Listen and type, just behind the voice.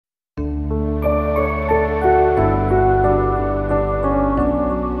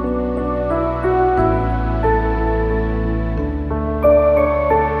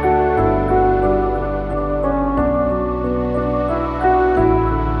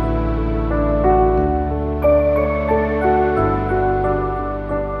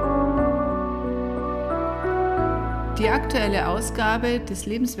aktuelle Ausgabe des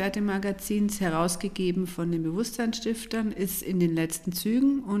Lebens.Werte-Magazins, herausgegeben von den Bewusstseinsstiftern, ist in den letzten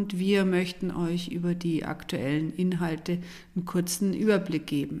Zügen und wir möchten euch über die aktuellen Inhalte einen kurzen Überblick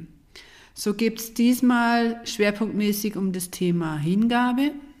geben. So geht es diesmal schwerpunktmäßig um das Thema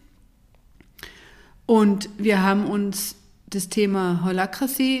Hingabe und wir haben uns das Thema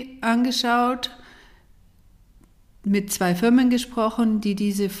Holacracy angeschaut, mit 2 Firmen gesprochen, die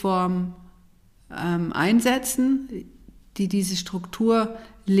diese Form einsetzen, die diese Struktur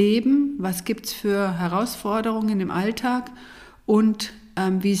leben. Was gibt es für Herausforderungen im Alltag und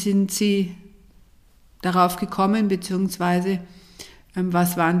wie sind sie darauf gekommen, beziehungsweise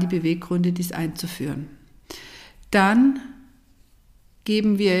was waren die Beweggründe, dies einzuführen. Dann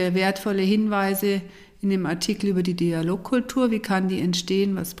geben wir wertvolle Hinweise in dem Artikel über die Dialogkultur. Wie kann die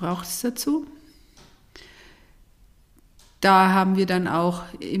entstehen? Was braucht es dazu? Da haben wir dann auch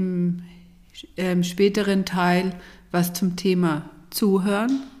im späteren Teil was zum Thema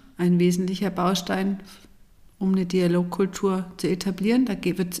Zuhören, ein wesentlicher Baustein, um eine Dialogkultur zu etablieren. Da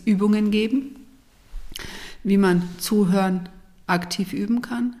wird es Übungen geben, wie man Zuhören aktiv üben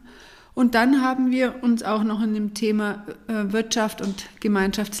kann. Und dann haben wir uns auch noch in dem Thema Wirtschaft und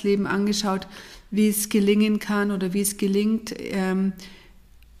Gemeinschaftsleben angeschaut, wie es gelingen kann oder wie es gelingt,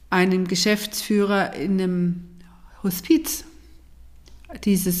 einem Geschäftsführer in einem Hospiz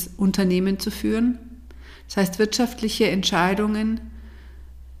dieses Unternehmen zu führen. Das heißt, wirtschaftliche Entscheidungen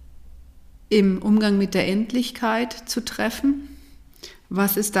im Umgang mit der Endlichkeit zu treffen.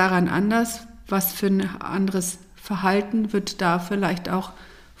 Was ist daran anders? Was für ein anderes Verhalten wird da vielleicht auch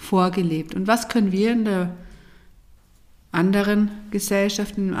vorgelebt? Und was können wir in der anderen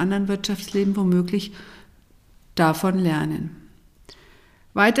Gesellschaft, in einem anderen Wirtschaftsleben womöglich davon lernen?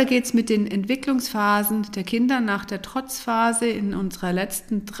 Weiter geht's mit den Entwicklungsphasen der Kinder nach der Trotzphase. In unserer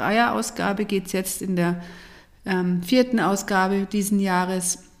letzten 3er-Ausgabe geht's jetzt in der 4. Ausgabe diesen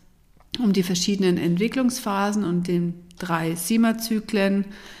Jahres um die verschiedenen Entwicklungsphasen und den 3 SIMA-Zyklen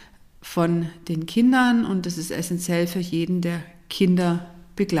von den Kindern. Und das ist essentiell für jeden, der Kinder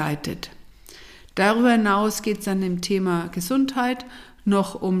begleitet. Darüber hinaus geht's dann im Thema Gesundheit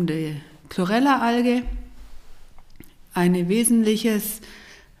noch um die Chlorella-Alge. Ein wesentliches,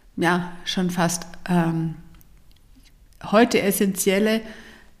 ja schon fast heute essentielle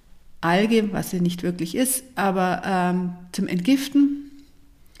Alge, was sie nicht wirklich ist, aber zum Entgiften,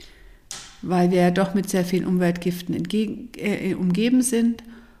 weil wir ja doch mit sehr vielen Umweltgiften umgeben sind.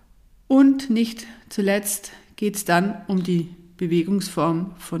 Und nicht zuletzt geht es dann um die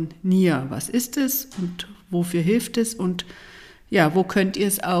Bewegungsform von NIA. Was ist es und wofür hilft es und ja, wo könnt ihr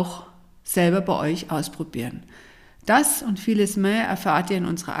es auch selber bei euch ausprobieren? Das und vieles mehr erfahrt ihr in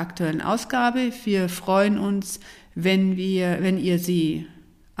unserer aktuellen Ausgabe. Wir freuen uns, wenn ihr sie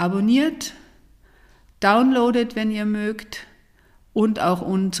abonniert, downloadet, wenn ihr mögt und auch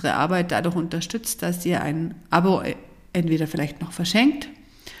unsere Arbeit dadurch unterstützt, dass ihr ein Abo entweder vielleicht noch verschenkt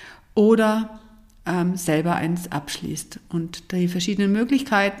oder selber eins abschließt. Und die verschiedenen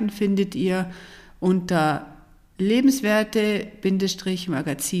Möglichkeiten findet ihr unter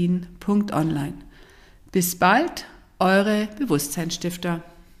Lebenswerte-Magazin.online. Bis bald, eure Bewusstseinsstifter.